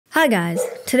Hi guys,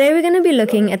 today we're going to be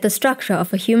looking at the structure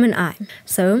of a human eye.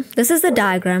 So, this is the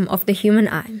diagram of the human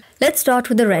eye. Let's start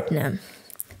with the retina.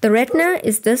 The retina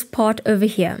is this part over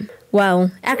here. Well,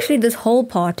 actually this whole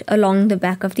part along the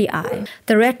back of the eye.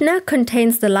 The retina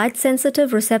contains the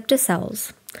light-sensitive receptor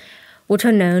cells, which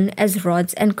are known as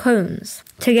rods and cones.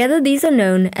 Together these are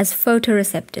known as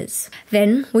photoreceptors.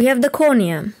 Then we have the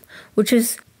cornea, which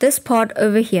is this part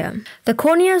over here. The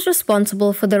cornea is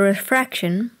responsible for the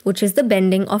refraction, which is the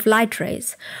bending of light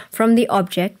rays from the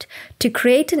object to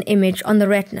create an image on the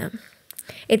retina.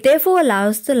 It therefore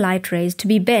allows the light rays to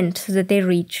be bent so that they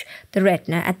reach the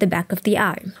retina at the back of the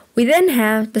eye. We then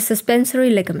have the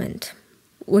suspensory ligament,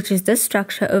 which is this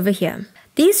structure over here.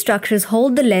 These structures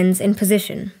hold the lens in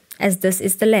position, as this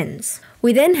is the lens.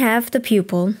 We then have the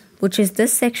pupil, which is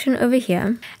this section over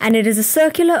here, and it is a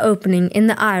circular opening in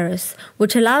the iris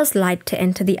which allows light to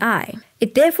enter the eye.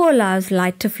 It therefore allows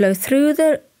light to flow through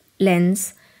the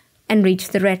lens and reach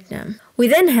the retina. We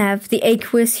then have the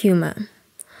aqueous humor,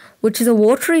 which is a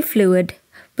watery fluid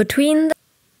between the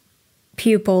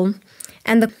pupil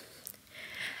and the...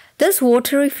 This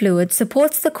watery fluid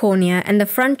supports the cornea and the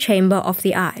front chamber of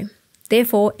the eye,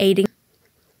 therefore aiding.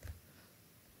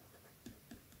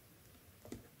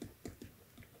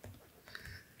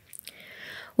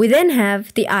 We then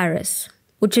have the iris,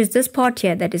 which is this part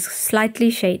here that is slightly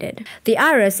shaded. The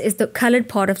iris is the colored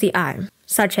part of the eye,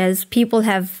 such as people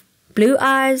have blue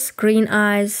eyes, green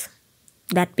eyes,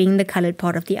 that being the colored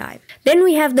part of the eye. Then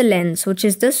we have the lens, which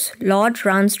is this large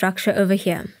round structure over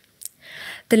here.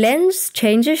 The lens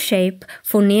changes shape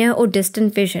for near or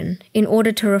distant vision in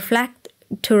order to refract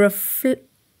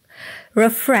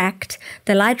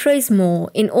the light rays more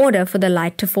in order for the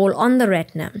light to fall on the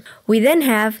retina. We then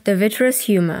have the vitreous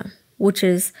humor, which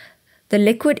is the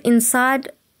liquid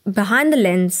inside, behind the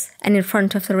lens and in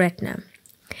front of the retina.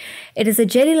 It is a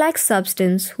jelly-like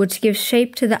substance which gives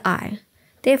shape to the eye,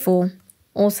 therefore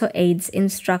also aids in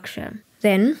structure.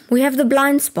 Then we have the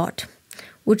blind spot,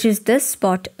 which is this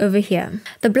spot over here.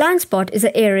 The blind spot is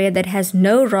an area that has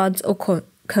no rods or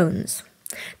cones.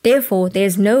 Therefore, there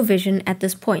is no vision at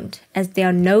this point, as there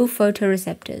are no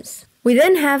photoreceptors. We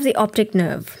then have the optic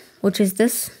nerve, which is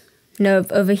this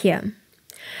nerve over here.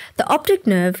 The optic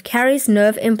nerve carries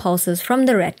nerve impulses from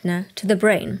the retina to the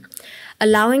brain,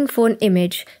 allowing for an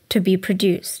image to be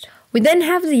produced. We then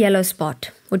have the yellow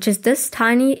spot, which is this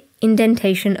tiny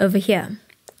indentation over here.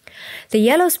 The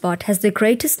yellow spot has the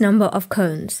greatest number of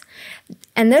cones,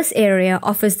 and this area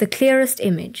offers the clearest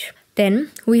image.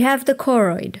 Then we have the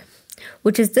choroid,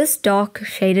 which is this dark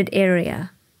shaded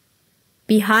area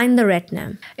behind the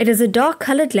retina. It is a dark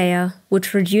colored layer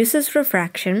which reduces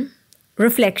reflection,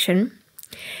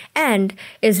 and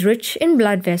is rich in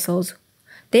blood vessels,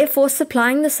 therefore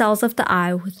supplying the cells of the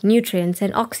eye with nutrients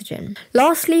and oxygen.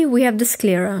 Lastly, we have the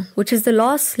sclera, which is the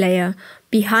last layer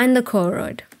behind the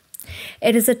choroid.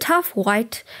 It is a tough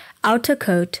white outer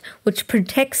coat which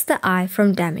protects the eye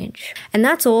from damage. And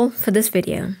that's all for this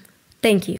video. Thank you.